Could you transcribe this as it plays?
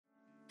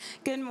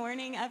Good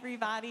morning,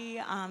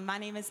 everybody. My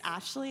name is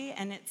Ashley,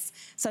 and it's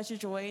such a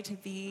joy to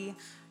be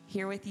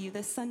here with you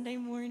this Sunday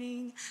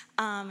morning.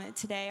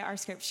 Today, our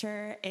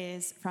scripture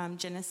is from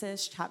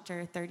Genesis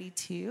chapter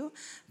 32,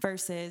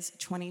 verses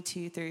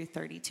 22 through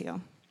 32.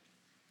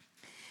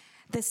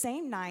 The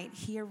same night,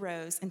 he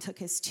arose and took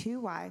his 2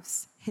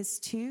 wives, his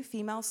 2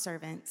 female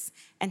servants,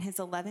 and his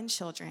 11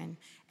 children,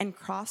 and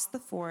crossed the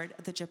ford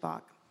of the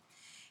Jabbok.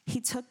 He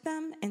took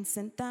them and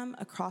sent them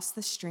across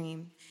the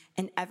stream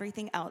and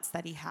everything else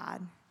that he had,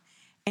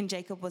 and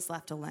Jacob was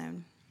left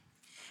alone.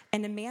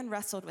 And a man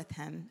wrestled with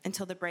him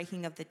until the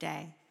breaking of the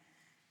day.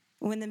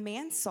 When the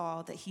man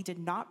saw that he did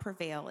not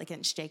prevail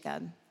against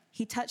Jacob,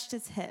 he touched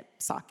his hip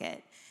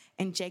socket,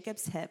 and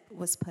Jacob's hip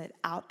was put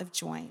out of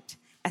joint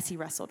as he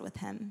wrestled with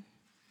him.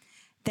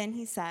 Then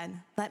he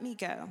said, "Let me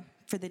go,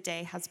 for the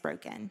day has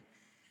broken."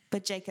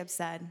 But Jacob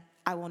said,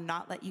 "I will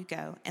not let you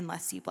go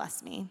unless you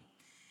bless me."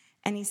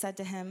 And he said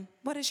to him,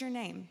 "What is your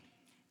name?"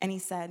 And he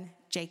said,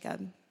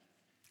 "Jacob."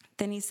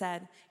 Then he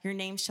said, "Your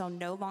name shall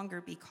no longer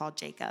be called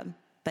Jacob,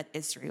 but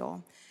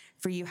Israel,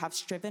 for you have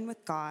striven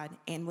with God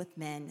and with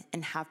men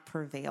and have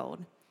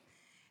prevailed."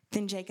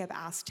 Then Jacob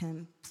asked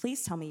him,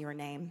 "Please tell me your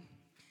name."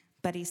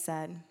 But he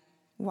said,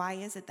 "Why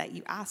is it that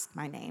you ask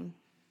my name?"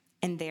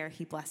 And there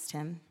he blessed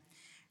him.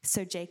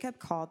 So Jacob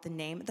called the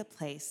name of the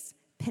place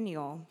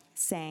Peniel,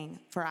 saying,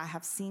 "For I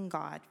have seen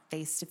God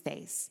face to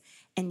face,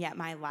 and yet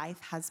my life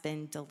has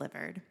been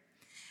delivered."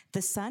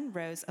 The sun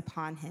rose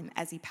upon him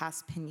as he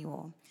passed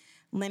Peniel,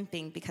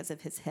 limping because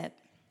of his hip.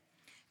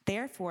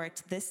 Therefore,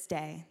 to this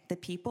day, the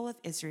people of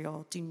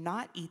Israel do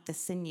not eat the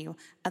sinew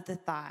of the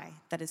thigh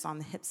that is on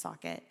the hip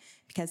socket,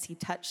 because he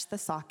touched the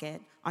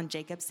socket on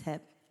Jacob's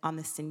hip on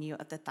the sinew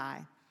of the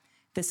thigh.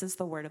 This is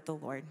the word of the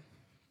Lord.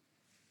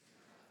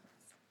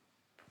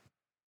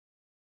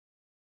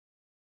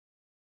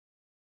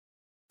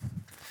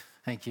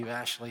 Thank you,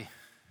 Ashley.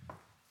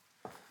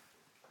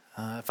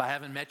 If I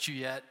haven't met you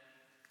yet,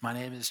 my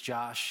name is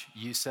Josh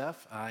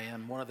Youssef. I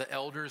am one of the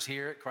elders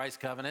here at Christ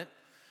Covenant.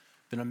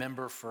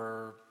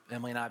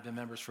 Emily and I have been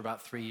members for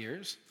about 3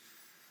 years.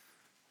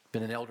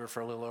 Been an elder for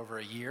a little over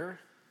a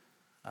year.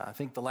 I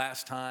think the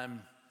last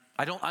time,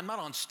 I'm not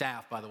on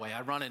staff, by the way.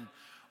 I run an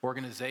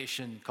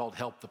organization called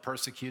Help the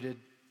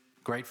Persecuted.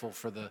 Grateful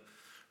for the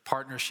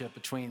partnership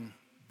between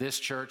this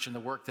church and the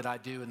work that I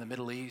do in the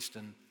Middle East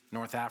and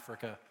North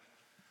Africa.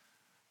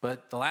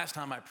 But the last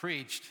time I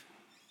preached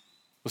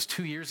was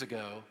 2 years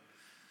ago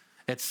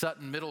at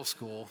Sutton Middle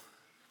School,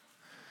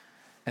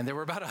 and there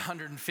were about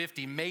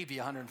 150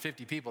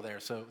 people there,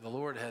 so the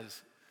Lord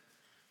has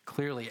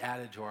clearly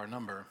added to our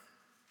number.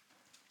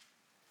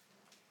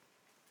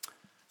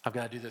 I've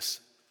got to do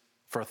this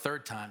for a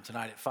third time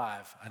tonight at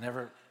 5. I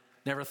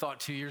never thought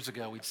 2 years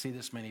ago we'd see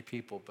this many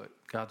people, but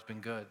God's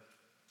been good.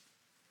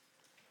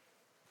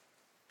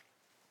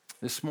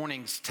 This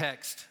morning's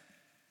text,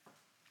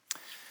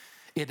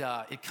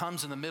 it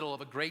comes in the middle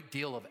of a great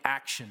deal of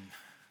action.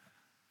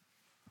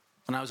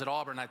 When I was at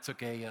Auburn, I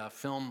took a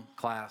film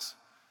class.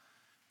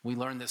 We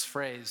learned this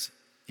phrase,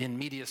 in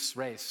medias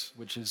res,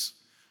 which is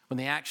when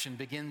the action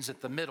begins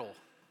at the middle.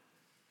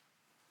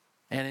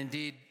 And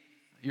indeed,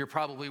 you're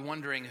probably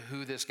wondering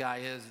who this guy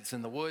is that's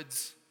in the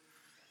woods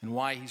and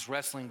why he's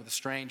wrestling with a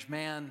strange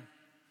man.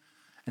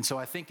 And so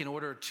I think in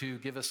order to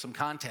give us some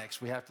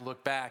context, we have to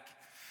look back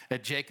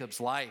at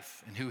Jacob's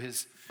life and who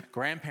his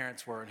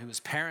grandparents were and who his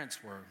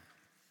parents were.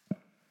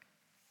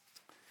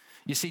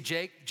 You see,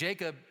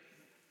 Jacob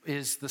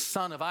is the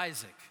son of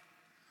Isaac.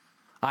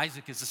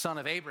 Isaac is the son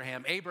of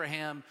Abraham.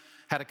 Abraham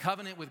had a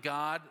covenant with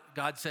God.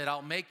 God said,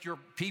 "I'll make your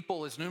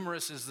people as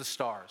numerous as the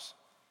stars."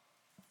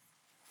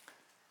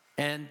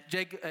 And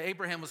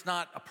Abraham was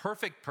not a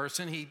perfect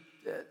person. He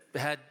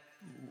had,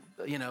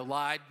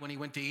 lied when he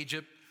went to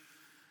Egypt.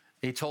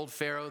 He told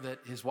Pharaoh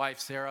that his wife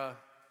Sarah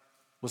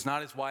was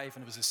not his wife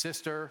and it was his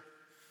sister.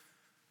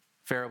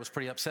 Pharaoh was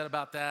pretty upset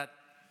about that.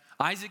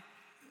 Isaac,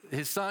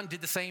 his son,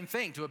 did the same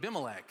thing to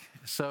Abimelech.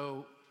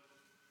 So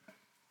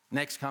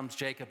next comes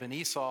Jacob and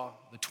Esau,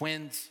 the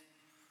twins.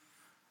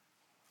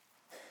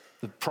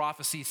 The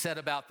prophecy said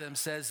about them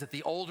says that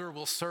the older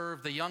will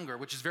serve the younger,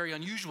 which is very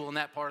unusual in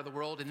that part of the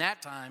world. In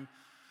that time,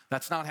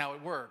 that's not how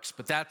it works,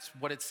 but that's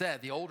what it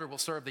said. The older will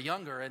serve the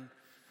younger, and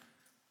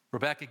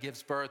Rebekah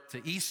gives birth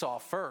to Esau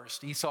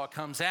first. Esau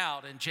comes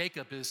out, and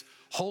Jacob is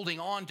holding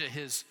on to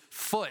his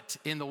foot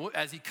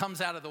as he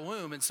comes out of the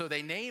womb, and so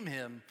they name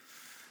him.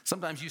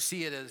 Sometimes you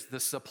see it as the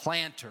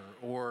supplanter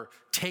or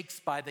takes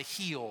by the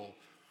heel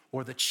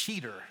or the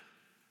cheater.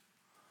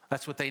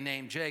 That's what they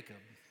named Jacob.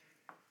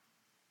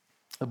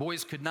 The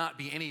boys could not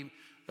be any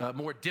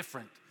more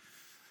different.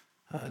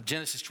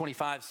 Genesis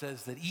 25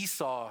 says that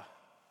Esau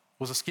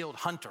was a skilled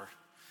hunter,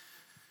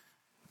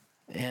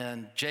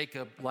 and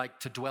Jacob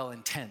liked to dwell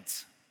in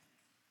tents,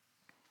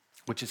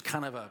 which is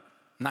kind of a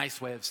nice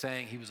way of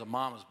saying he was a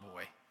mama's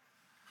boy.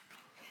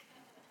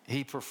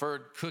 He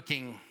preferred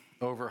cooking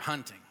over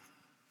hunting.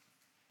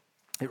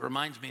 It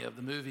reminds me of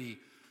the movie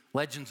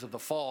Legends of the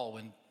Fall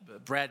when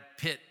Brad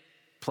Pitt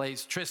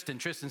plays Tristan.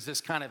 Tristan's this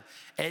kind of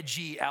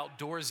edgy,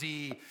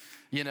 outdoorsy,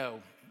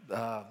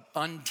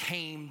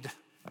 untamed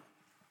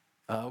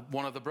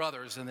one of the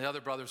brothers, and the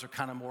other brothers are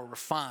kind of more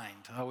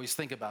refined. I always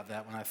think about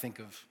that when I think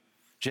of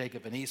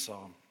Jacob and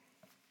Esau.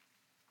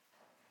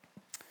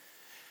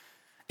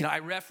 You know, I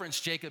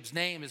reference Jacob's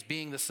name as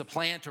being the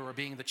supplanter or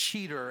being the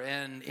cheater,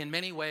 and in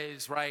many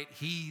ways, right,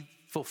 he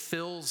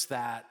fulfills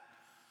that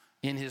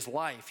in his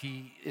life.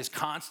 He is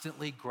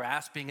constantly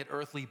grasping at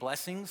earthly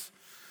blessings.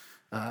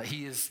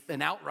 He is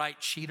an outright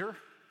cheater.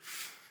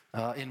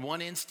 In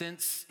one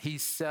instance, he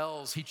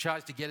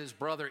tries to get his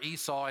brother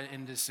Esau,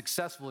 and is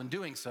successful in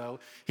doing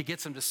so. He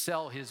gets him to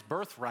sell his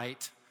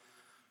birthright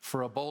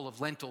for a bowl of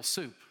lentil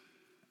soup.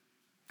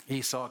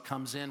 Esau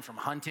comes in from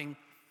hunting.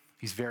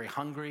 He's very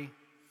hungry.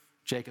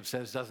 Jacob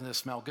says, "Doesn't this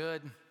smell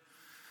good?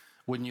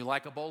 Wouldn't you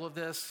like a bowl of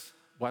this?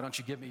 Why don't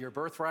you give me your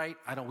birthright?"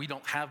 We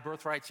don't have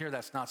birthrights here.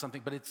 That's not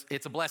something, but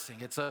it's a blessing.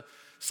 It's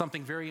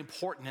something very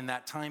important in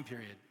that time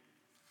period.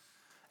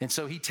 And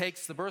so he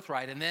takes the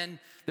birthright, and then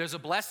there's a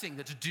blessing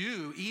that's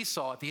due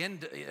Esau at the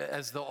end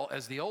as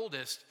the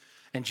oldest,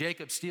 and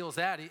Jacob steals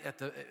that. He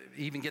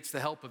even gets the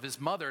help of his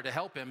mother to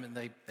help him, and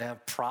they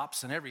have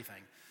props and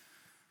everything.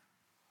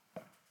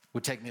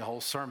 Would take me a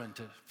whole sermon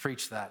to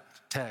preach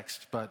that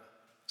text, but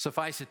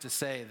suffice it to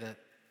say that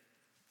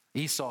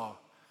Esau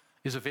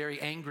is a very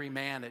angry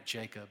man at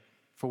Jacob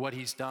for what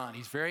he's done.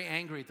 He's very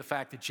angry at the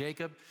fact that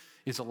Jacob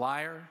is a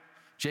liar,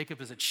 Jacob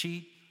is a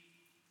cheat,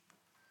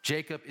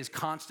 Jacob is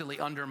constantly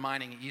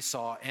undermining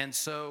Esau, and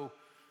so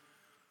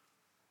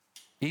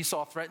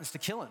Esau threatens to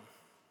kill him.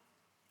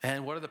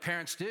 And what do the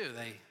parents do?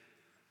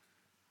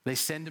 They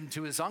send him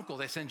to his uncle.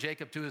 They send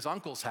Jacob to his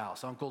uncle's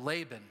house, Uncle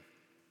Laban.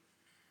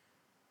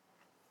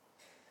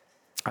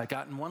 I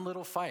got in one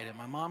little fight, and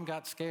my mom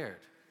got scared.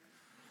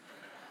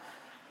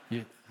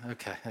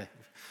 Okay.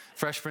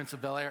 Fresh Prince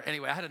of Bel-Air.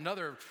 Anyway, I had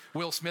another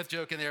Will Smith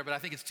joke in there, but I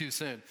think it's too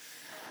soon.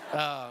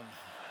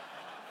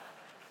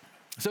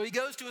 So he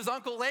goes to his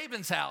Uncle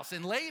Laban's house,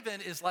 and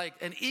Laban is like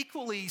an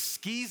equally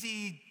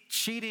skeezy,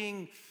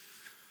 cheating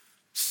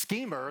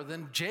schemer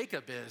than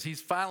Jacob is.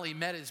 He's finally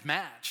met his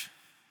match.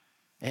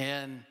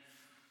 And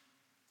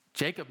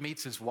Jacob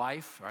meets his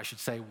wife, or I should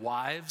say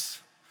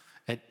wives,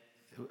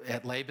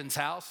 at Laban's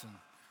house. And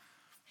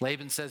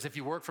Laban says, "If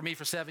you work for me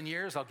for 7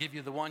 years, I'll give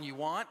you the one you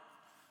want."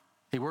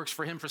 He works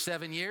for him for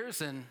 7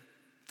 years, and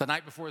the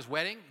night before his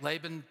wedding,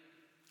 Laban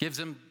gives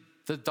him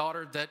the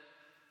daughter that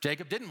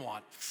Jacob didn't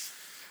want.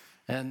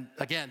 And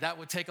again, that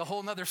would take a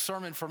whole nother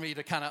sermon for me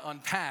to kind of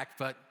unpack,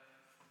 but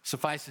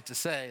suffice it to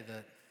say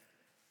that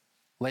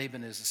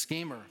Laban is a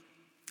schemer.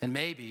 And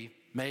maybe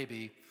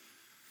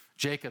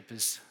Jacob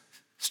is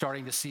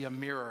starting to see a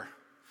mirror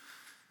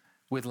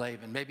with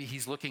Laban. Maybe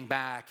he's looking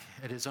back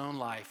at his own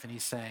life and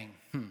he's saying,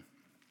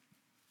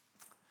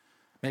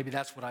 maybe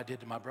that's what I did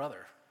to my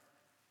brother.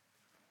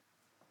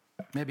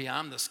 Maybe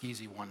I'm the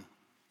skeezy one.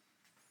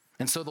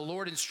 And so the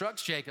Lord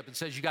instructs Jacob and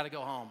says, "You got to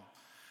go home.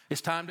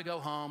 It's time to go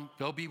home.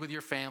 Go be with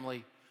your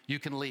family. You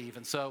can leave."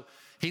 And so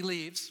he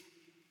leaves.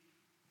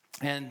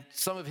 And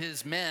some of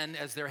his men,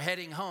 as they're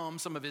heading home,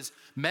 some of his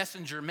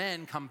messenger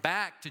men come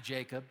back to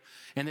Jacob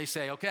and they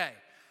say, "Okay,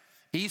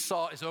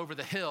 Esau is over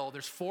the hill.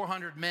 There's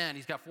 400 men.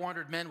 He's got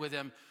 400 men with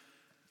him.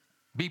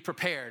 Be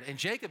prepared." And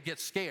Jacob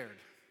gets scared.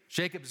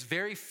 Jacob is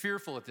very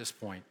fearful at this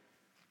point.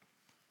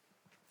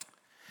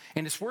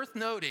 And it's worth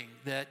noting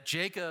that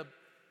Jacob,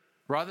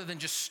 rather than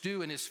just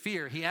stew in his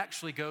fear, he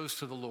actually goes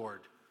to the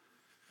Lord.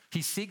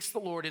 He seeks the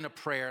Lord in a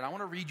prayer. And I want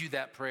to read you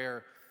that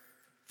prayer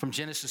from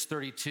Genesis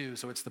 32.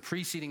 So it's the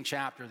preceding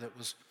chapter that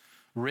was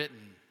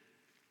written.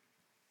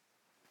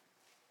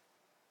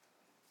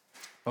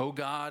 "O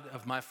God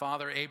of my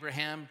father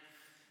Abraham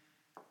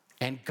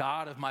and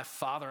God of my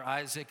father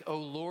Isaac, O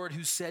Lord,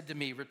 who said to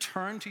me,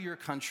 'Return to your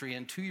country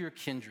and to your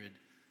kindred,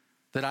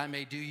 that I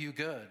may do you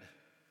good.'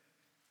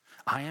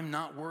 I am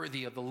not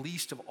worthy of the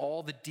least of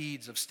all the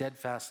deeds of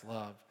steadfast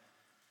love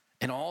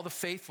and all the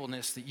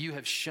faithfulness that you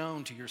have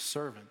shown to your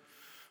servant.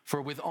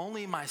 For with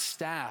only my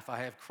staff I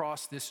have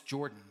crossed this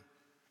Jordan,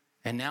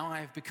 and now I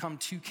have become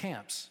 2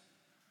 camps.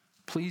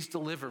 Please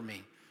deliver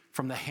me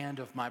from the hand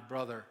of my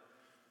brother,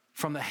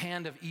 from the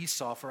hand of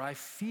Esau, for I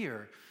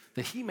fear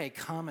that he may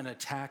come and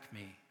attack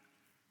me,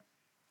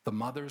 the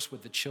mothers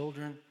with the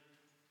children.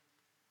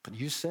 But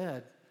you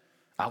said,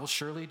 I will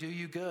surely do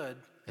you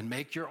good and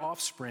make your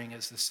offspring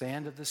as the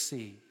sand of the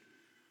sea,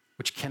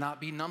 which cannot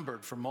be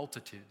numbered for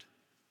multitude."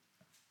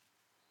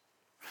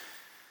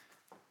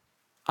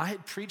 I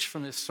had preached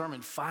from this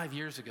sermon 5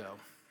 years ago.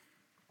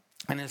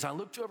 And as I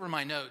looked over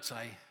my notes,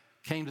 I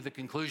came to the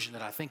conclusion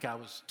that I think I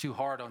was too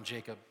hard on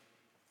Jacob.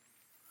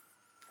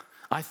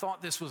 I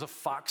thought this was a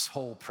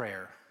foxhole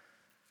prayer,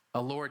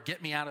 a Lord,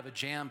 get me out of a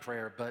jam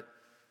prayer. But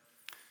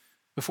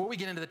before we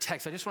get into the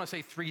text, I just want to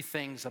say 3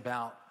 things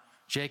about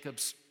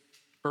Jacob's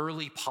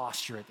early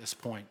posture at this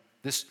point,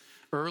 this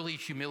early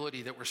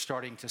humility that we're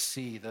starting to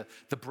see, the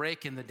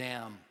break in the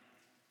dam.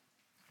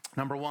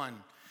 Number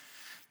 1,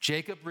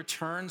 Jacob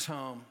returns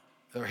home,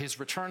 or his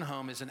return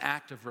home is an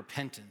act of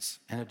repentance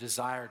and a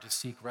desire to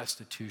seek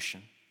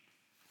restitution.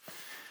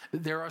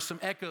 There are some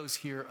echoes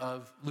here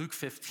of Luke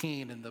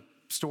 15 and the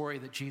story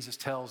that Jesus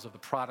tells of the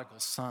prodigal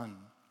son.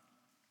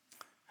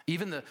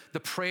 Even the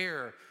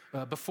prayer,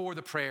 before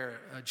the prayer,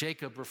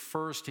 Jacob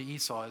refers to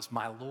Esau as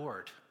my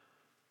Lord.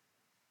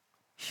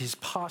 His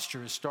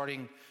posture is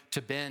starting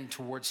to bend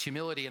towards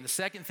humility. And the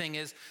second thing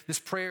is, this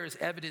prayer is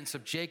evidence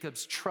of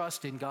Jacob's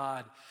trust in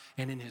God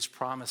and in his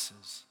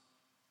promises.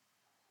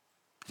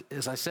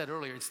 As I said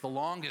earlier, it's the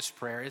longest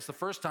prayer. It's the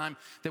first time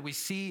that we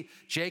see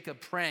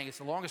Jacob praying. It's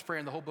the longest prayer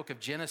in the whole book of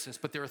Genesis.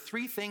 But there are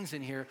three things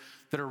in here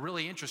that are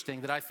really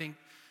interesting that I think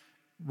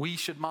we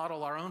should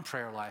model our own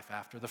prayer life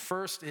after. The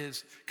first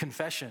is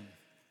confession.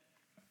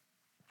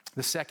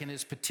 The second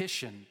is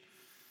petition.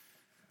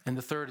 And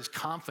the third is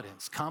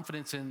confidence.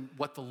 Confidence in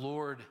what the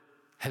Lord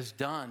has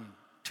done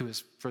for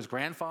his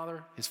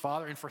grandfather, his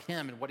father, and for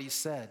him and what he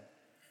said.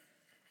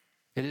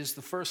 It is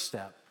the first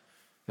step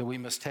that we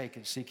must take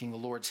in seeking the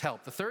Lord's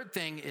help. The third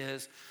thing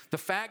is the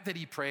fact that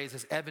he prays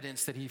is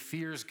evidence that he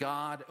fears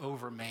God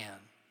over man.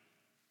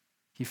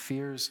 He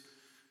fears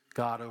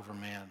God over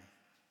man.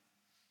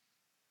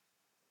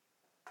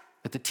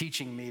 At the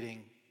teaching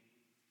meeting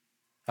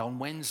on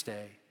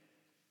Wednesday,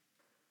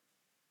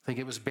 I think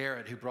it was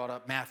Barrett who brought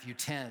up Matthew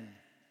 10.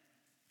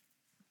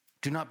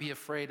 Do not be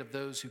afraid of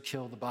those who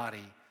kill the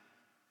body,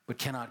 but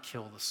cannot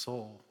kill the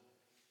soul.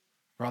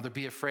 Rather,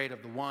 be afraid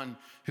of the one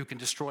who can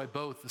destroy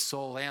both the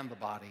soul and the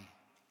body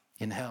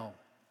in hell.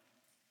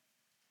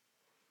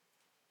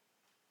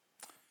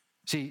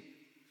 See,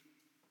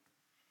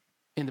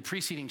 in the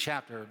preceding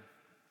chapter,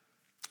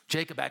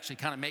 Jacob actually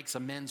kind of makes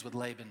amends with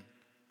Laban,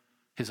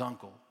 his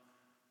uncle.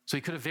 So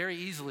he could have very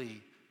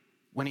easily,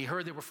 when he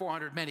heard there were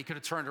 400 men, he could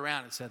have turned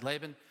around and said,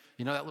 Laban,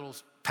 you know that little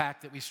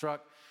pact that we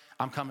struck?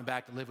 I'm coming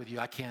back to live with you.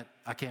 I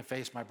can't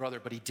face my brother,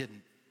 but he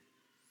didn't.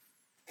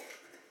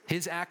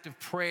 His act of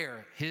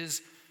prayer,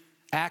 his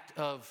act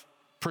of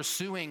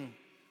pursuing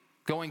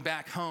going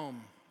back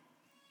home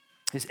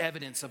is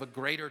evidence of a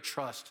greater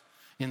trust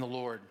in the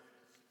Lord.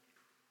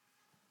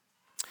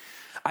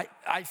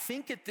 I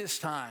think at this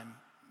time,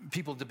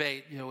 people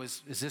debate,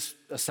 is this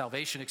a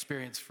salvation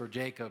experience for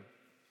Jacob?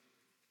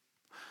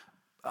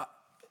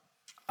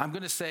 I'm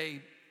going to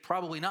say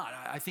probably not.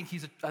 I think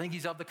he's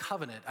of the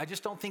covenant. I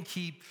just don't think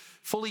he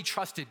fully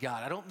trusted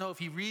God. I don't know if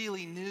he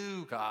really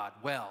knew God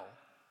well.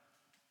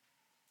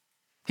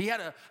 He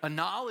had a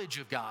knowledge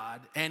of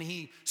God, and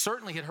he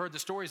certainly had heard the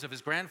stories of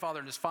his grandfather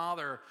and his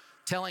father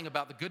telling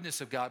about the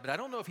goodness of God, but I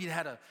don't know if he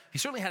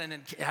certainly had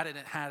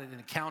an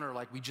encounter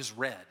like we just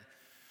read.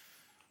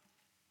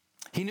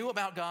 He knew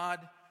about God,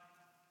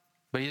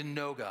 but he didn't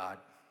know God.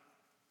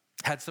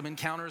 Had some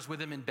encounters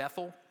with him in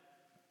Bethel.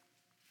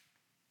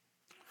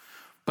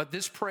 But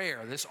this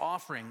prayer, this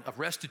offering of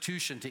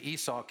restitution to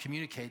Esau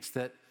communicates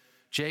that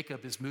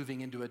Jacob is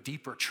moving into a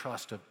deeper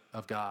trust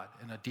of God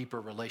and a deeper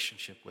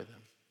relationship with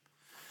him.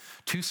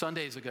 2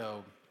 Sundays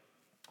ago,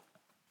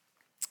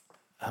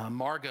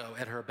 Margot,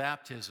 at her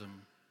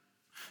baptism,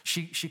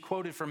 she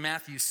quoted from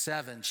Matthew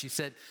 7. She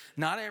said,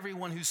 "Not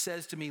everyone who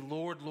says to me,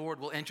 'Lord, Lord,'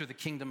 will enter the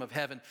kingdom of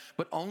heaven,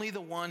 but only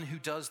the one who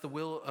does the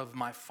will of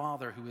my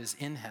Father who is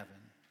in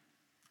heaven.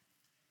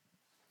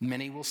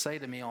 Many will say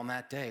to me on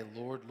that day,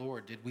 'Lord,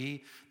 Lord, did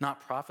we not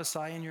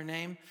prophesy in your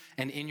name,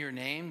 and in your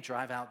name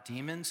drive out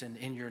demons, and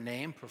in your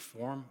name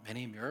perform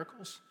many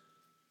miracles?'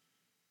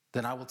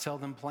 Then I will tell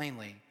them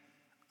plainly,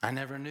 'I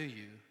never knew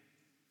you.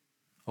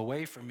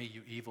 Away from me,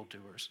 you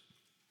evildoers.'"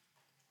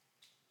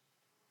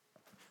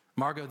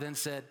 Margot then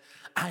said,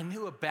 "I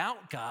knew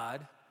about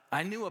God.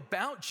 I knew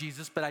about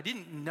Jesus, but I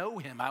didn't know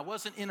him. I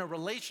wasn't in a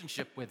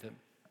relationship with him."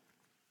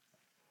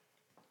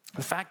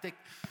 The fact that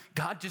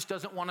God just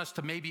doesn't want us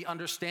to maybe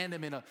understand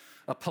him in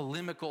a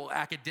polemical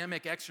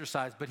academic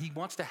exercise, but he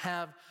wants to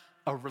have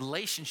a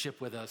relationship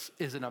with us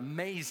is an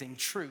amazing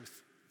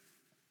truth.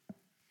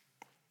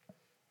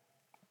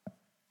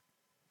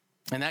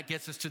 And that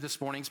gets us to this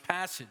morning's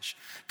passage.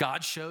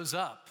 God shows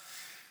up.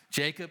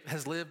 Jacob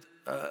has lived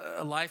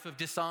a life of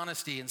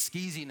dishonesty and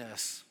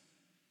skeeziness,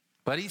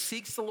 but he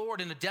seeks the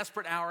Lord in a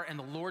desperate hour, and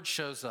the Lord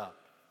shows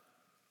up.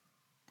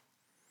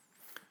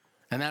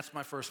 And that's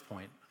my first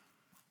point,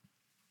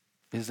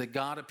 is that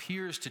God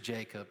appears to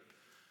Jacob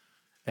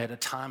at a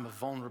time of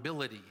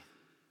vulnerability.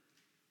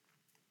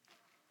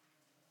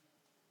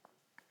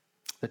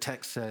 The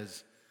text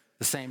says,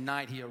 "The same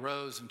night he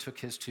arose and took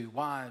his 2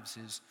 wives,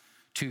 his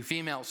 2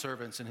 female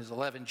servants, and his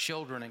 11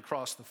 children, and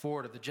crossed the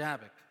ford of the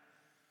Jabbok.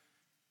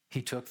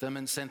 He took them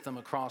and sent them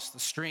across the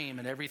stream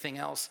and everything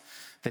else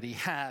that he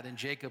had, and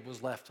Jacob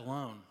was left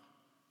alone."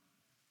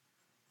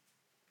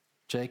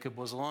 Jacob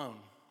was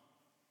alone,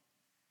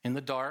 in the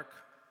dark,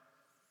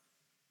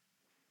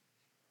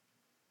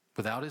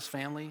 without his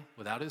family,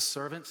 without his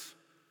servants.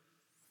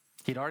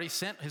 He'd already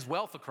sent his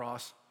wealth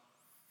across.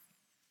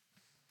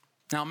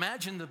 Now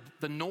imagine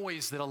the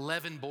noise that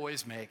 11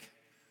 boys make.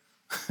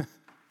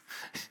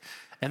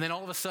 And then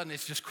all of a sudden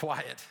it's just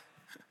quiet.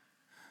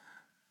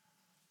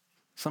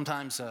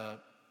 Sometimes when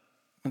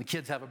the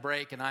kids have a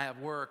break and I have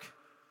work,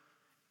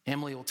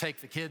 Emily will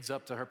take the kids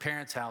up to her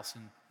parents' house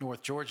in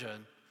North Georgia,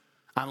 and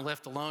I'm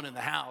left alone in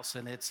the house,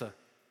 and it's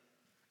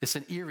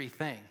an eerie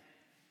thing.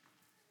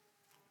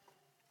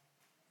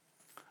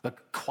 A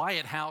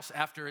quiet house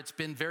after it's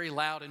been very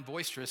loud and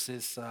boisterous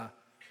is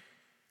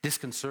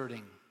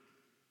disconcerting.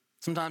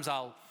 Sometimes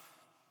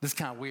this is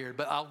kind of weird,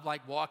 but I'll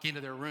like walk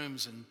into their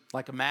rooms and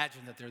like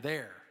imagine that they're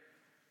there.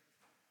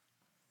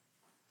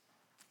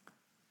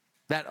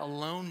 That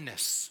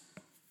aloneness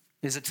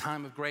is a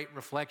time of great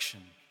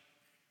reflection.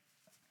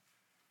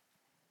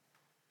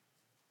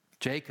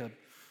 Jacob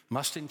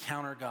must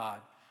encounter God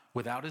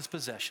without his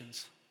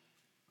possessions,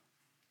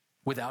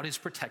 without his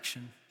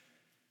protection.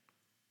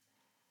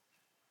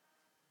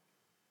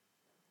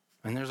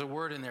 And there's a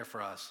word in there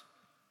for us.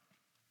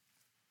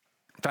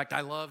 In fact,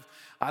 I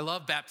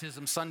love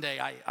Baptism Sunday.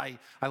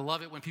 I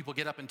love it when people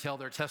get up and tell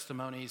their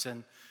testimonies.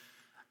 And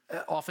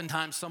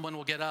oftentimes someone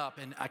will get up,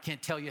 and I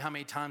can't tell you how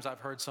many times I've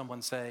heard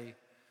someone say,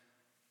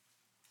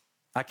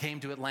 I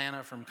came to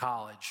Atlanta from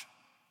college.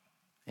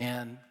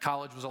 And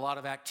college was a lot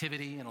of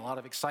activity and a lot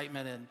of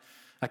excitement. And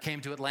I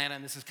came to Atlanta,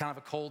 and this is kind of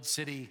a cold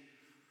city.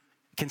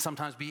 It can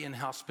sometimes be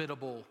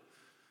inhospitable.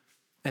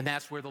 And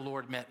that's where the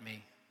Lord met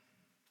me,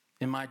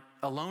 in my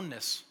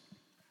aloneness.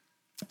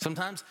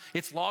 Sometimes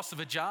it's loss of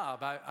a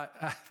job.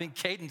 I think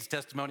Caden's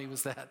testimony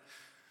was that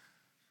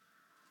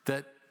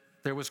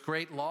there was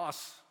great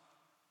loss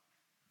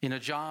in a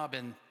job,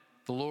 and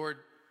the Lord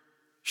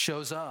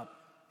shows up.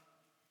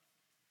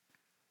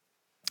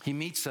 He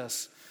meets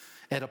us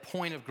at a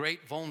point of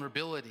great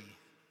vulnerability.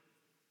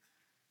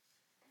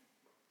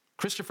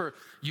 Christopher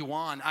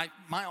Yuan,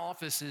 my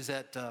office is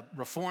at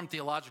Reformed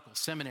Theological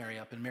Seminary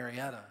up in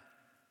Marietta.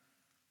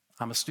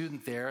 I'm a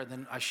student there, and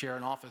then I share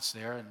an office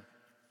there, and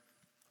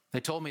they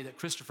told me that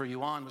Christopher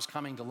Yuan was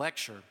coming to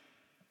lecture.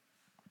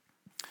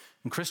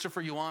 And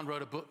Christopher Yuan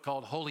wrote a book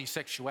called Holy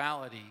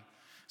Sexuality.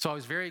 So I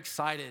was very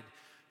excited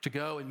to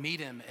go and meet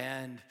him,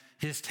 and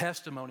his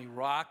testimony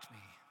rocked me.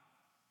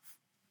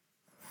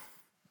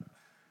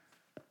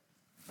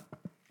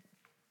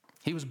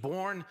 He was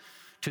born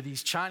to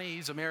these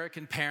Chinese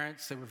American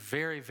parents. They were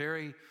very,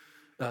 very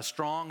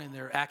strong in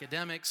their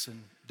academics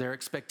and their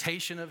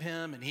expectation of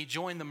him, and he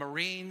joined the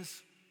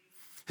Marines.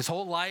 His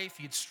whole life,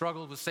 he'd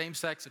struggled with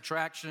same-sex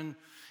attraction.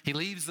 He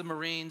leaves the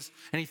Marines,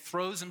 and he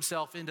throws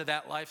himself into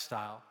that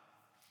lifestyle.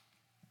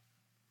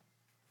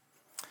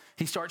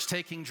 He starts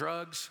taking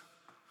drugs.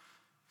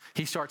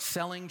 He starts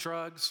selling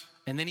drugs,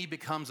 and then he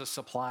becomes a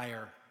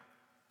supplier,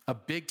 a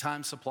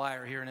big-time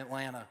supplier here in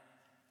Atlanta.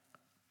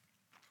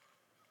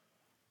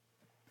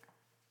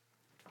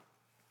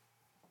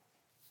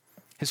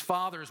 His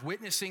father is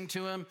witnessing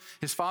to him.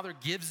 His father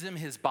gives him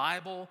his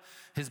Bible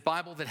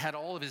that had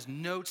all of his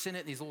notes in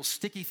it, and these little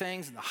sticky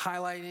things and the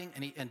highlighting.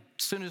 And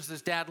as soon as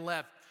his dad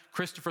left,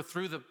 Christopher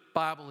threw the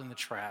Bible in the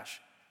trash.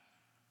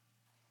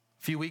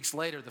 A few weeks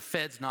later, the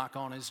feds knock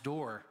on his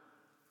door.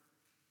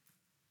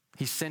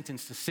 He's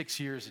sentenced to 6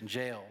 years in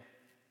jail.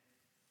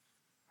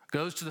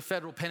 Goes to the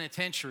federal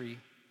penitentiary.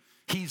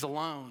 He's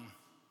alone.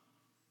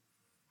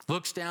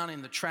 Looks down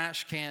in the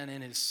trash can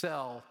in his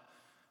cell,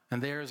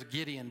 and there's a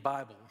Gideon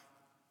Bible.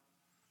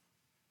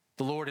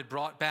 The Lord had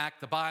brought back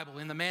the Bible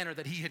in the manner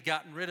that he had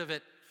gotten rid of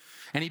it,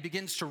 and he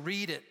begins to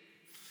read it,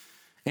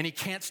 and he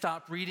can't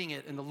stop reading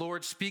it, and the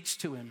Lord speaks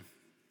to him,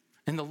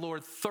 and the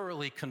Lord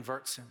thoroughly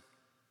converts him.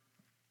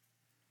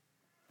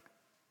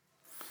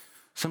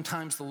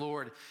 Sometimes the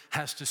Lord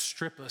has to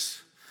strip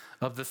us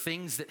of the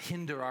things that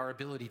hinder our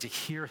ability to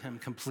hear him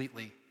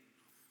completely.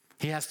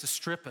 He has to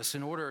strip us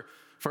in order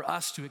for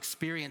us to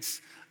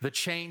experience the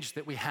change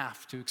that we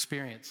have to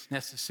experience,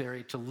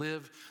 necessary to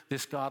live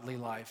this godly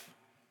life.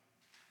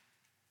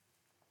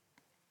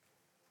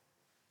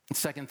 The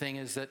second thing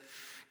is that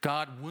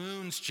God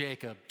wounds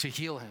Jacob to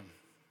heal him.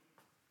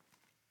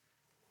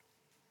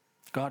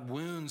 God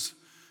wounds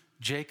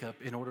Jacob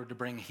in order to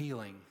bring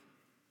healing.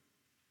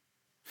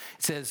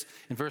 It says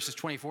in verses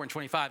 24 and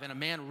 25, and a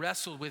man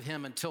wrestled with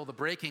him until the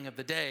breaking of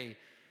the day.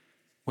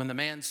 When the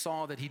man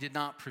saw that he did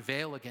not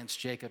prevail against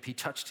Jacob, he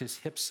touched his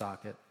hip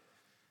socket,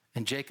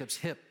 and Jacob's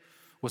hip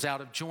was out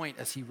of joint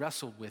as he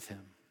wrestled with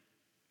him.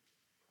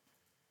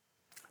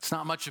 It's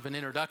not much of an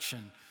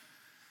introduction.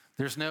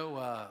 There's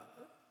no,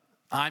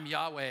 I'm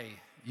Yahweh.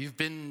 You've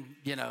been,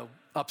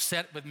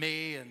 upset with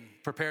me and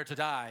prepare to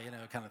die,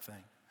 kind of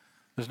thing.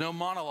 There's no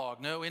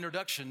monologue, no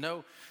introduction,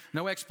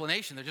 no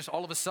explanation. They're just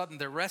all of a sudden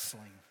they're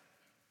wrestling.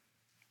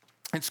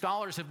 And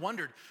scholars have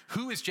wondered,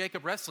 who is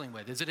Jacob wrestling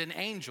with? Is it an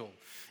angel?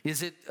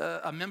 Is it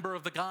a member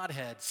of the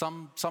Godhead?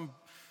 Some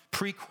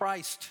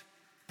pre-Christ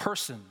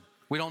person?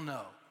 We don't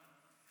know.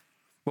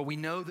 But we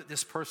know that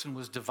this person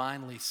was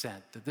divinely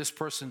sent, that this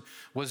person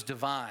was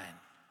divine.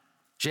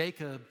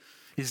 Jacob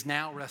is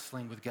now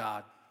wrestling with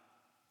God.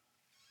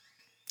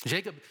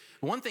 Jacob,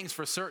 one thing's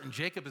for certain,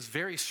 Jacob is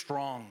very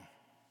strong.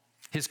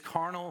 His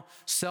carnal,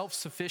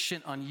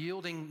 self-sufficient,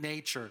 unyielding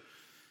nature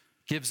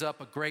gives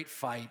up a great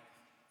fight.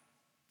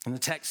 And the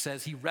text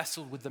says he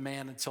wrestled with the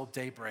man until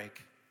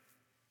daybreak.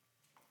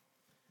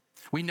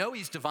 We know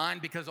he's divine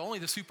because only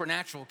the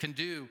supernatural can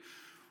do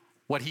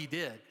what he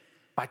did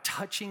by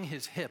touching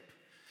his hip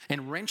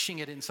and wrenching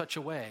it in such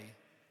a way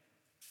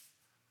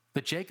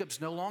that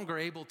Jacob's no longer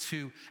able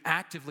to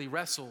actively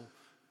wrestle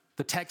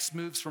the text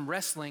moves from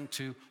wrestling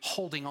to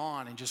holding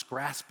on and just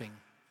grasping.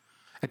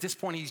 At this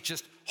point, he's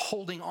just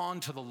holding on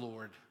to the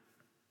Lord.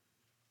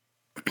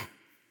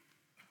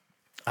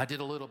 I did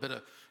a little bit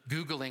of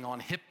Googling on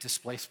hip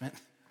displacement.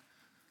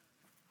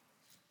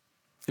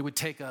 It would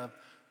take a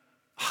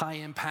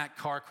high-impact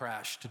car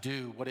crash to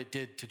do what it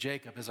did to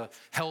Jacob as a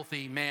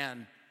healthy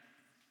man.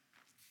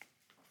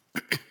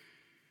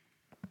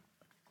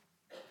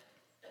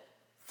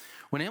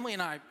 When Emily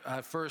and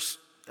I first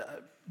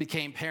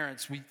became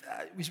parents, we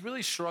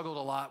really struggled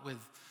a lot with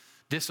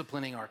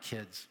disciplining our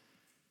kids.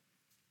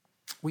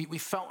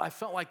 I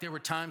felt like there were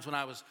times when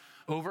I was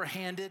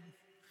overhanded,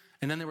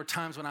 and then there were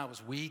times when I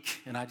was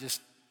weak, and I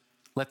just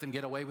let them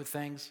get away with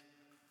things.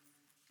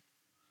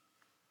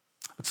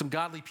 But some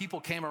godly people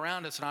came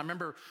around us, and I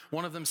remember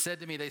one of them said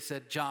to me, they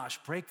said, "Josh,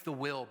 break the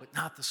will, but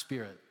not the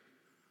spirit.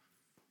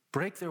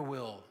 Break their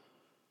will,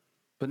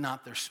 but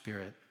not their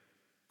spirit."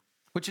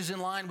 Which is in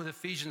line with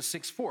Ephesians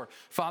 6:4.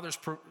 Fathers,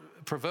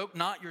 provoke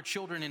not your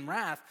children in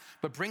wrath,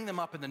 but bring them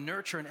up in the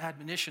nurture and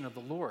admonition of the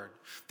Lord.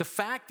 The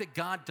fact that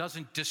God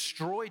doesn't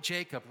destroy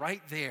Jacob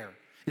right there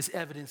is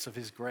evidence of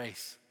his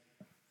grace.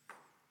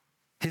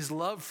 His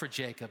love for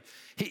Jacob.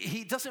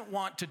 He doesn't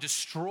want to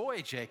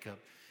destroy Jacob.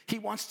 He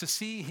wants to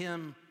see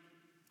him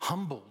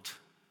humbled.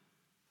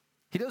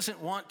 He doesn't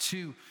want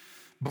to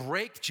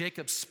break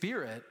Jacob's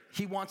spirit.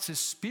 He wants his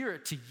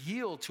spirit to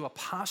yield to a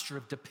posture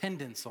of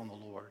dependence on the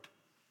Lord.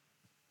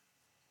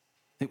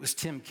 It was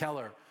Tim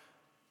Keller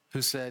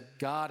who said,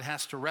 God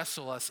has to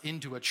wrestle us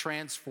into a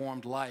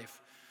transformed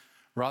life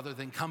rather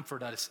than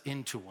comfort us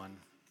into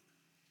one.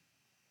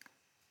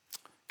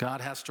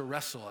 God has to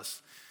wrestle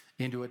us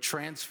into a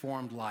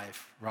transformed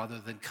life rather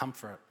than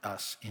comfort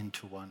us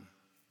into one.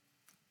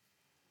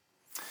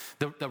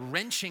 The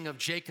wrenching of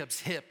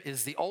Jacob's hip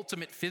is the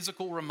ultimate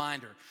physical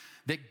reminder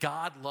that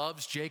God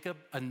loves Jacob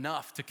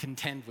enough to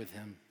contend with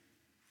him.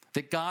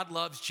 That God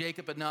loves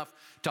Jacob enough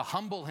to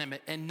humble him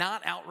and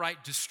not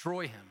outright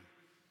destroy him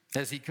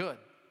as he could.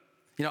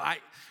 You know,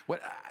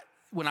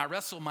 when I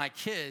wrestle my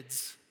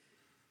kids,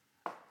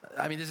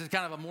 I mean, this is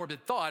kind of a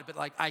morbid thought, but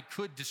like I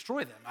could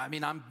destroy them. I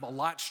mean, I'm a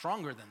lot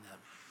stronger than them.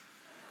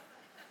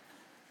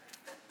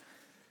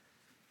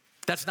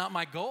 That's not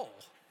my goal.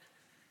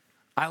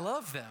 I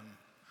love them.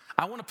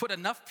 I want to put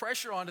enough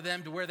pressure onto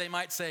them to where they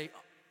might say,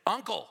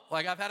 "Uncle,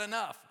 like I've had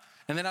enough,"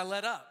 and then I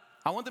let up.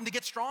 I want them to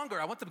get stronger.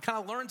 I want them to kind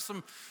of learn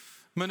some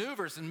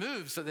maneuvers and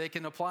moves so they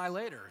can apply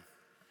later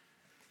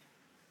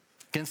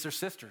against their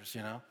sisters,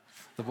 you know,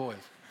 the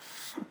boys.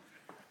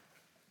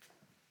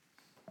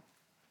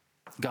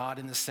 God,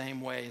 in the same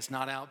way, is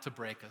not out to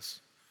break us.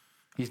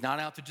 He's not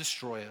out to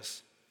destroy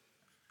us.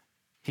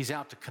 He's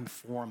out to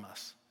conform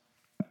us.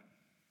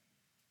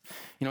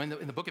 You know,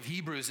 in the book of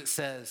Hebrews, it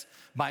says,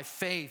 by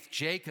faith,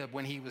 Jacob,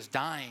 when he was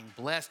dying,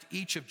 blessed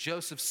each of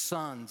Joseph's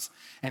sons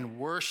and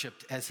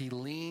worshiped as he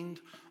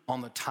leaned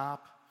on the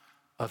top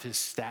of his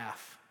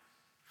staff.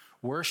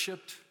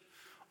 Worshipped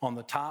on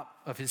the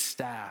top of his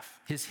staff.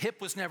 His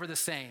hip was never the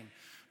same,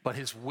 but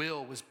his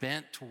will was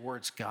bent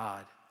towards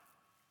God.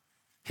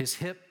 His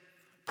hip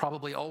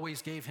probably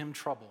always gave him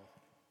trouble,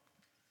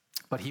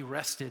 but he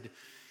rested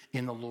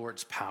in the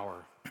Lord's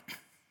power.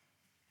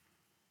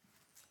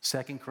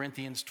 2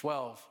 Corinthians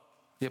 12,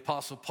 the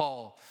Apostle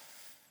Paul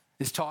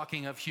is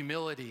talking of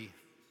humility.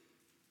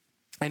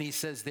 And he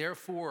says,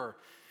 therefore,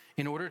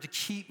 in order to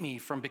keep me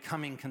from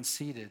becoming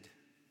conceited,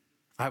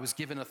 I was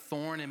given a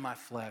thorn in my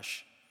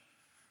flesh,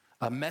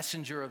 a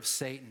messenger of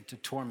Satan to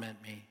torment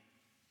me.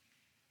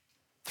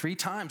 3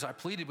 times I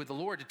pleaded with the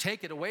Lord to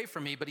take it away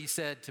from me, but he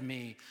said to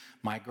me,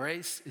 my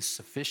grace is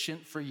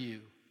sufficient for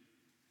you.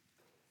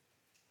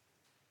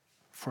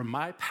 For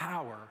my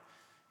power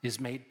is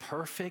made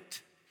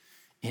perfect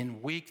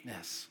in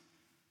weakness.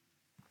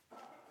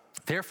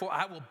 Therefore,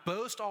 I will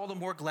boast all the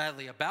more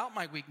gladly about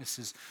my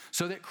weaknesses,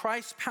 so that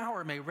Christ's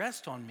power may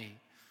rest on me.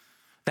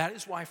 That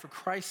is why, for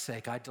Christ's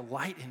sake, I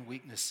delight in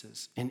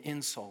weaknesses, in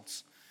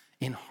insults,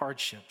 in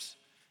hardships,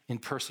 in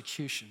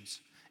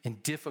persecutions, in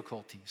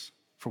difficulties.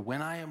 For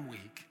when I am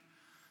weak,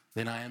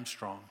 then I am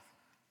strong.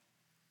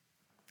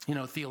 You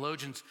know,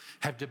 theologians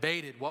have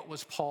debated what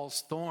was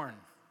Paul's thorn.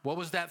 What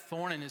was that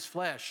thorn in his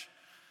flesh?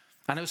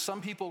 I know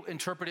some people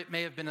interpret it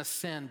may have been a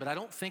sin, but I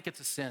don't think it's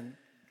a sin.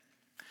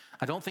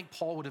 I don't think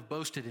Paul would have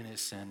boasted in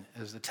his sin,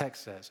 as the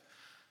text says.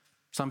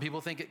 Some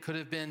people think it could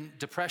have been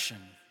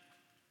depression.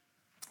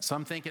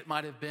 Some think it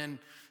might have been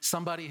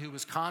somebody who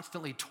was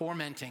constantly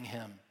tormenting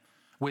him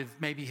with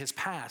maybe his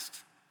past.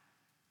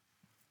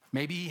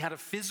 Maybe he had a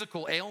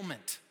physical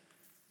ailment,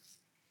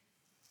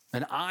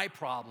 an eye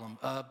problem.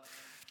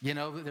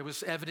 There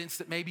was evidence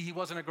that maybe he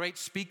wasn't a great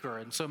speaker,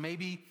 and so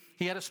maybe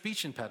he had a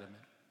speech impediment.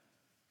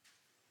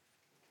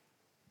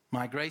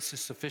 My grace is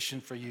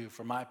sufficient for you,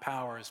 for my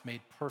power is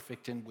made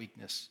perfect in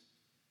weakness.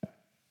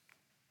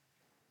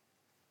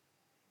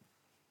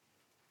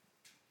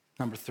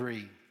 Number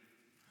 3,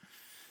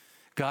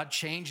 God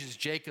changes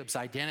Jacob's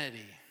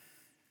identity.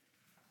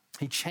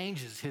 He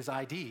changes his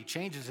ID, he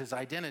changes his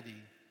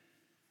identity.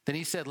 Then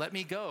he said, let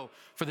me go,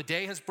 for the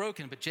day has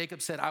broken. But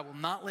Jacob said, I will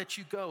not let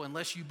you go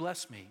unless you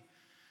bless me.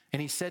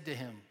 And he said to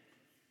him,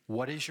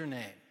 "What is your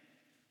name?"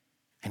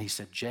 And he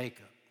said,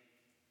 "Jacob."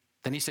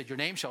 Then he said, "Your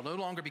name shall no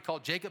longer be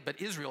called Jacob,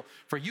 but Israel,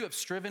 for you have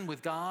striven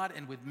with God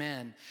and with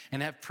men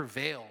and have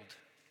prevailed."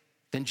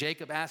 Then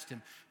Jacob asked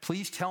him,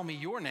 "Please tell me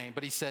your name."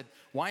 But he said,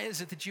 "Why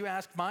is it that you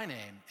ask my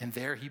name?" And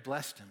there he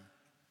blessed him.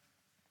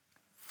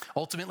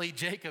 Ultimately,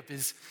 Jacob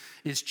is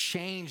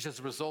changed as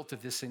a result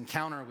of this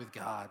encounter with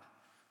God.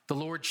 The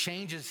Lord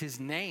changes his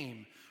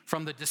name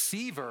from the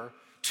deceiver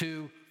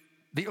to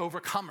the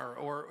overcomer,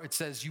 or it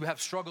says you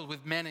have struggled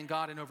with men and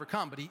God and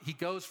overcome. But he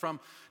goes from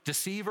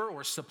deceiver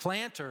or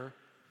supplanter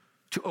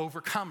to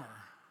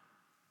overcomer.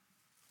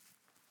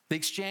 The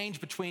exchange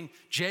between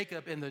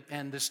Jacob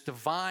and this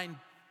divine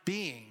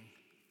being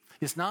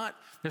is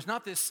not, there's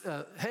not this,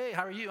 "Hey,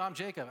 how are you? I'm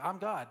Jacob. I'm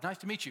God. Nice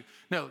to meet you."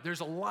 No, there's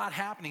a lot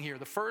happening here.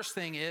 The first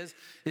thing is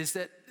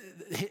that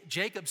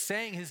Jacob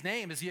saying his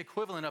name is the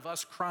equivalent of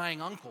us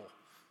crying uncle.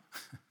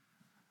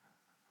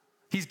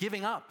 He's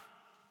giving up.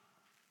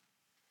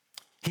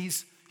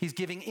 He's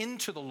giving in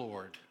to the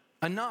Lord.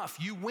 Enough,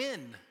 you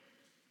win.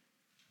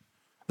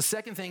 The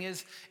second thing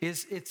is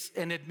it's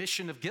an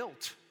admission of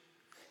guilt.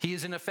 He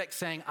is in effect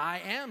saying, "I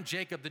am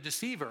Jacob the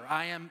deceiver.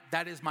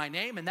 That is my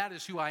name and that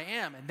is who I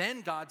am." And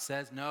then God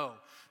says, "No,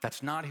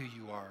 that's not who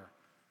you are."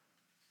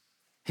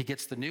 He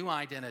gets the new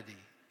identity.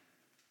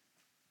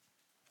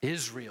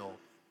 Israel,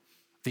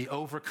 the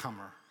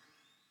overcomer.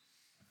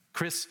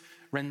 Chris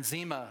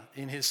Renzema,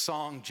 in his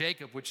song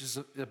Jacob, which is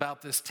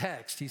about this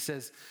text, he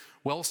says,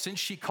 "Well, since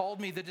she called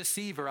me the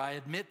deceiver, I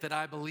admit that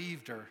I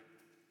believed her.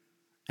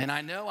 And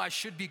I know I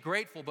should be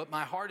grateful, but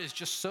my heart is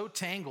just so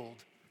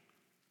tangled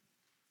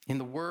in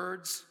the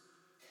words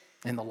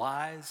and the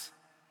lies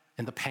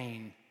and the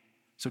pain.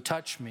 So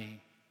touch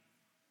me,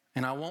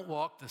 and I won't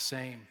walk the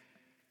same.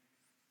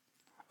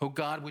 Oh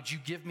God, would you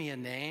give me a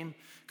name?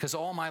 Because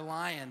all my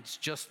lions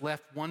just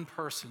left one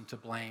person to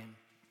blame."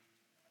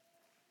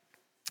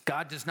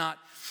 God does not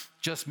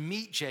just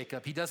meet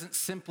Jacob. He doesn't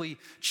simply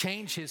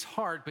change his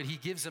heart, but he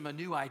gives him a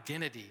new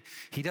identity.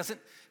 He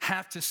doesn't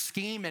have to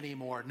scheme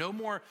anymore. No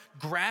more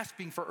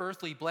grasping for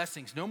earthly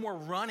blessings. No more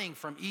running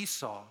from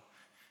Esau.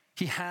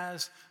 He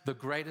has the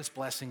greatest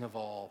blessing of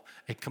all,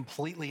 a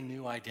completely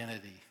new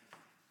identity.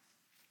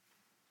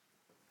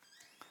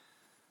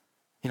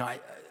 You know,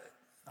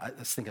 I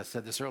think I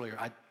said this earlier.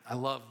 I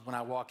love when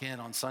I walk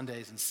in on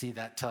Sundays and see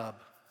that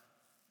tub.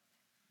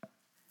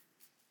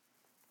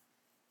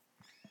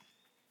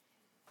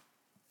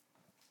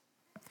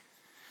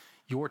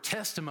 Your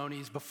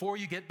testimonies before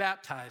you get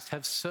baptized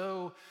have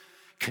so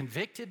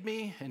convicted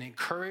me and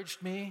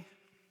encouraged me.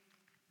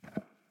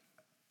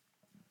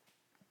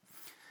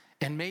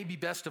 And maybe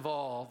best of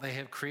all, they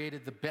have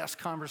created the best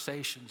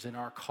conversations in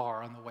our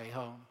car on the way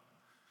home.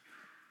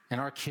 And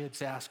our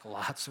kids ask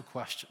lots of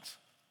questions.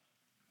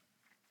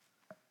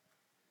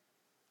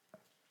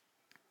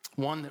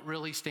 One that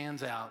really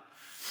stands out,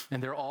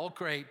 and they're all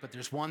great, but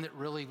there's one that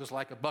really was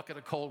like a bucket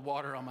of cold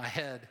water on my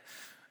head.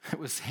 It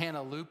was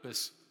Hannah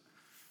Lupus.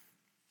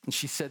 And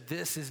she said,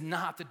 "This is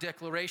not the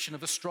declaration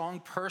of a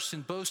strong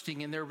person boasting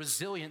in their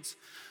resilience,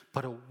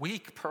 but a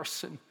weak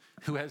person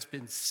who has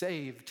been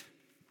saved."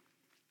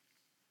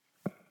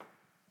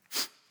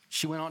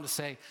 She went on to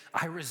say,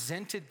 "I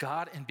resented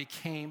God and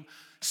became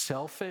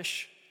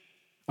selfish,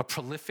 a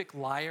prolific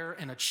liar,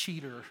 and a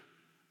cheater."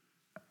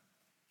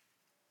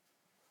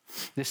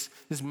 This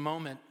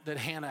moment that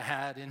Hannah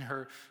had in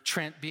her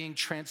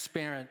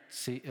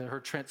transparency,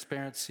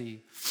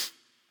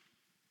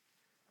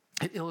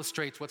 it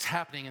illustrates what's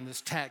happening in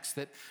this text,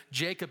 that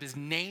Jacob is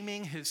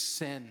naming his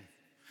sin.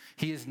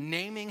 He is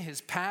naming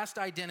his past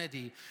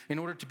identity in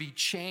order to be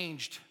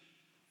changed,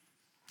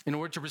 in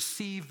order to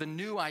receive the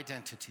new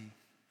identity,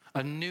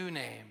 a new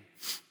name.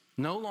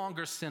 No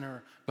longer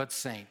sinner, but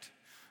saint.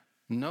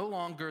 No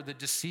longer the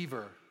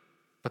deceiver,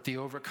 but the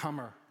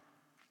overcomer.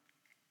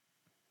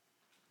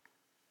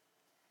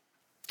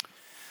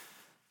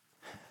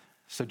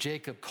 So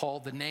Jacob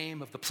called the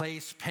name of the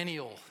place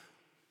Peniel,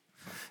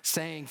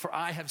 saying, "For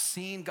I have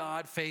seen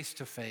God face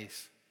to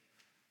face,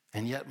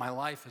 and yet my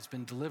life has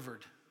been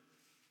delivered."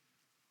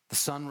 The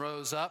sun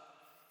rose up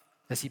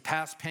as he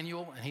passed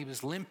Peniel, and he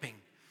was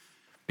limping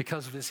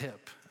because of his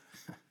hip.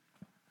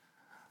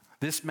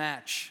 This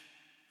match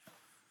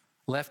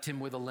left him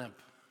with a limp.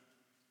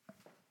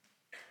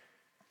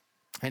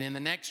 And in the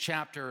next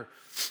chapter,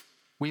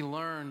 we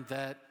learn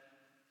that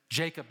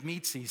Jacob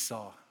meets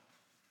Esau.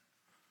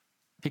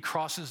 He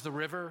crosses the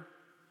river.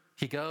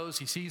 He goes,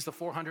 he sees the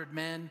 400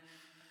 men.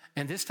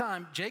 And this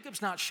time,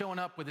 Jacob's not showing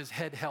up with his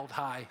head held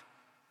high.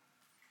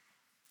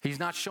 He's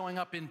not showing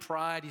up in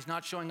pride. He's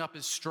not showing up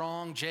as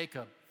strong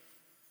Jacob.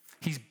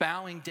 He's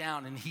bowing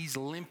down and he's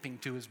limping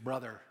to his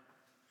brother.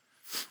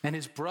 And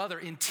his brother,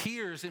 in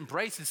tears,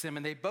 embraces him,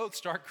 and they both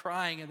start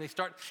crying, and they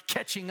start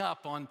catching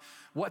up on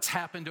what's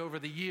happened over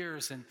the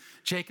years. And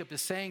Jacob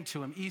is saying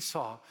to him,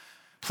 "Esau,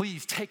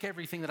 please take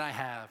everything that I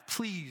have.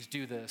 Please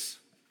do this."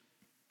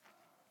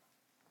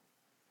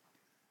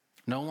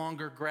 No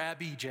longer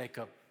grabby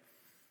Jacob,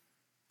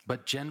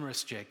 but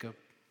generous Jacob.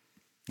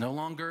 No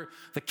longer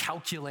the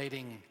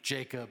calculating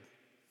Jacob,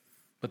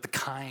 but the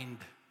kind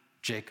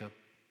Jacob.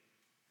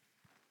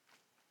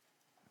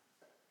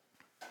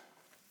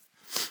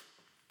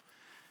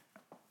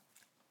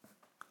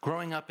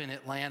 Growing up in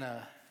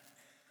Atlanta,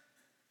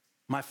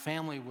 my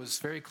family was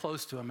very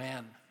close to a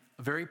man,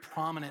 a very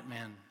prominent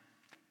man.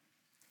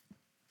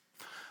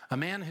 A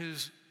man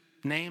whose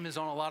name is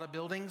on a lot of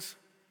buildings,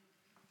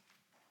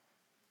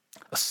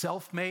 a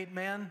self-made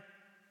man.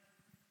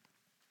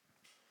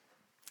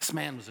 This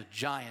man was a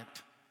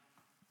giant.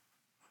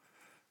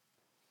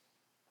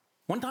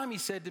 One time he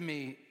said to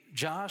me,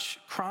 "Josh,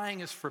 crying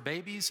is for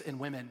babies and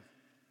women."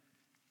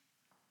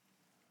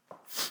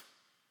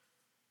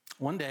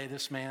 One day,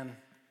 this man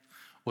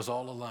was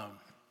all alone.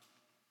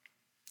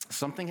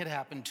 Something had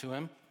happened to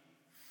him,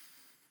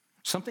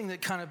 something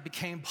that kind of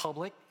became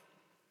public,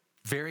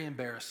 very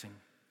embarrassing,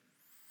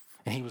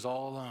 and he was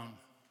all alone.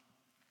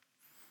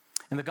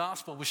 And the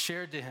gospel was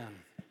shared to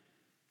him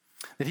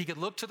that he could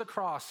look to the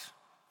cross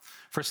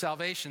for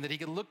salvation, that he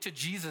could look to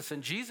Jesus,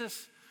 and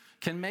Jesus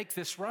can make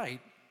this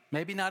right.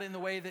 Maybe not in the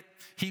way that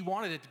he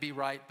wanted it to be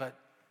right, but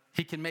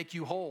he can make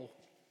you whole.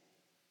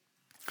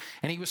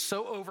 And he was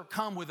so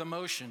overcome with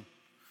emotion,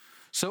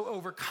 so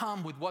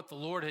overcome with what the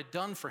Lord had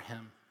done for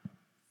him,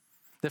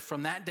 that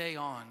from that day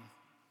on,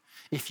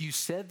 if you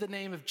said the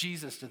name of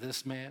Jesus to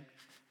this man,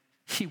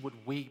 he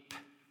would weep.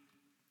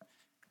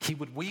 He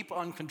would weep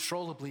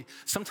uncontrollably.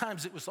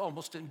 Sometimes it was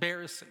almost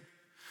embarrassing,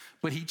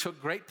 but he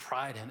took great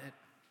pride in it.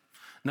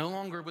 No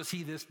longer was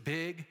he this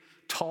big,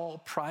 tall,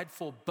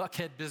 prideful,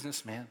 buckhead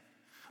businessman,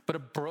 but a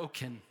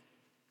broken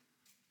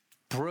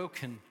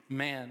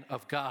man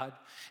of God.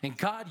 And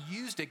God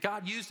used it.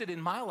 God used it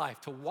in my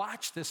life to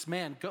watch this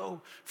man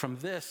go from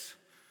this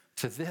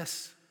to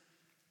this.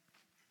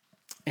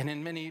 And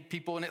then many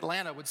people in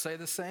Atlanta would say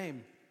the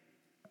same.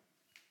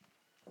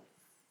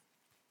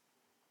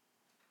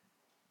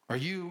 Are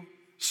you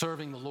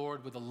serving the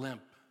Lord with a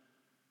limp?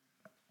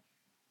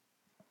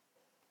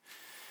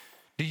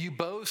 Do you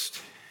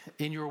boast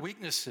in your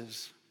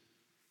weaknesses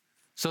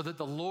so that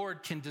the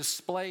Lord can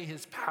display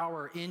his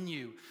power in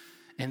you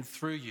and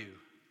through you?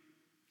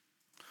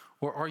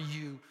 Or are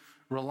you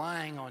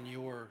relying on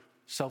your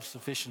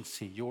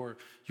self-sufficiency, your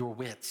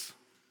wits?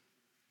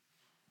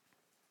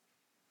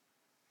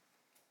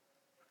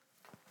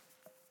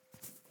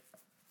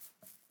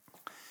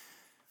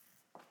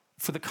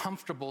 For the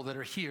comfortable that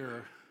are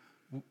here,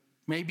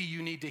 maybe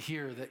you need to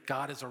hear that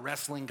God is a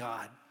wrestling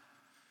God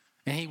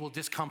and he will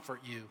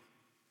discomfort you.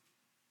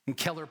 And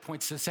Keller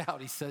points this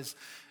out. He says,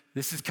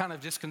 this is kind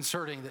of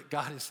disconcerting that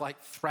God is like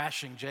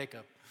thrashing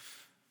Jacob.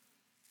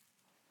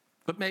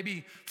 But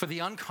maybe for the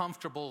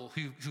uncomfortable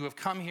who have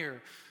come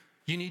here,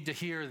 you need to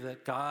hear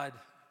that God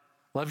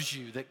loves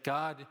you, that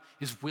God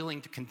is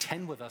willing to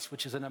contend with us,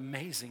 which is an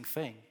amazing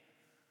thing.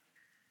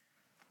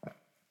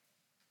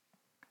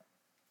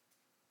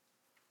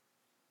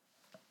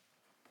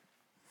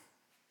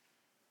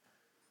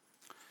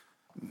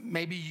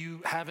 Maybe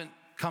you haven't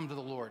come to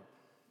the Lord.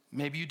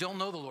 Maybe you don't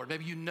know the Lord.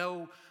 Maybe you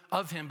know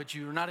of him, but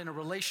you're not in a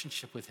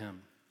relationship with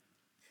him.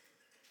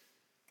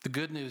 The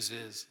good news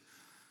is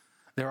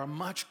there are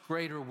much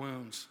greater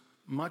wounds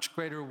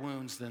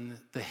than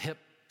the hip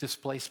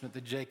displacement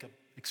that Jacob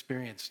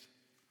experienced.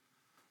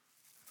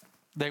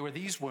 They were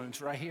these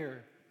wounds right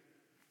here,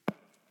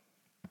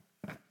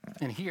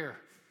 and here,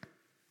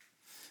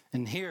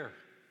 and here.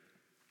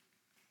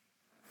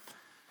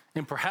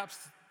 And perhaps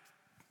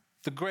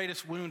the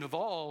greatest wound of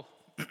all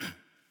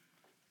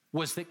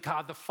was that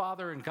God the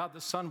Father and God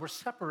the Son were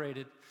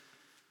separated.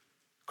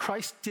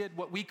 Christ did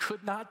what we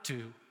could not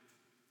do.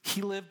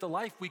 He lived the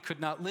life we could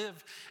not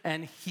live,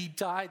 and he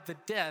died the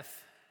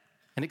death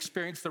and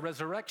experienced the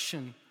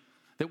resurrection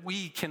that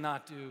we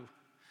cannot do.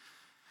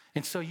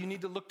 And so you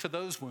need to look to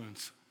those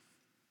wounds.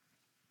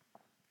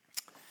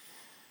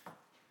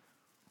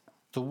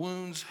 The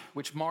wounds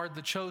which marred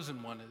the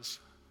chosen one,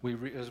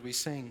 as we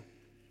sing.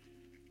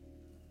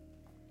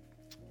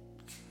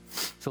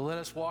 So let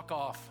us walk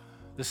off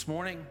this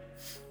morning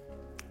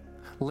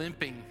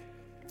limping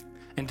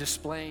and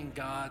displaying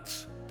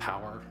God's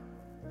power.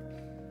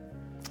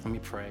 Let me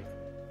pray.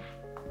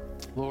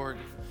 Lord,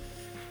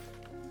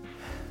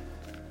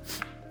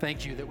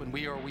 thank you that when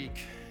we are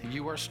weak,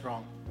 you are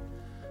strong.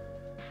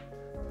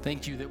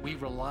 Thank you that we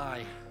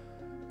rely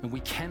and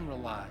we can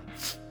rely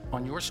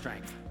on your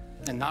strength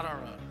and not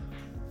our own.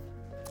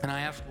 And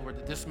I ask, Lord,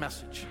 that this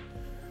message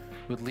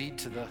would lead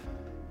to the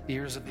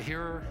ears of the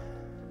hearer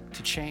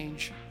to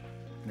change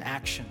and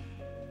action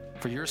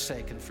for your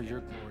sake and for your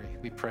glory.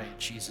 We pray in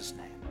Jesus'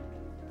 name.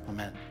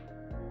 Amen.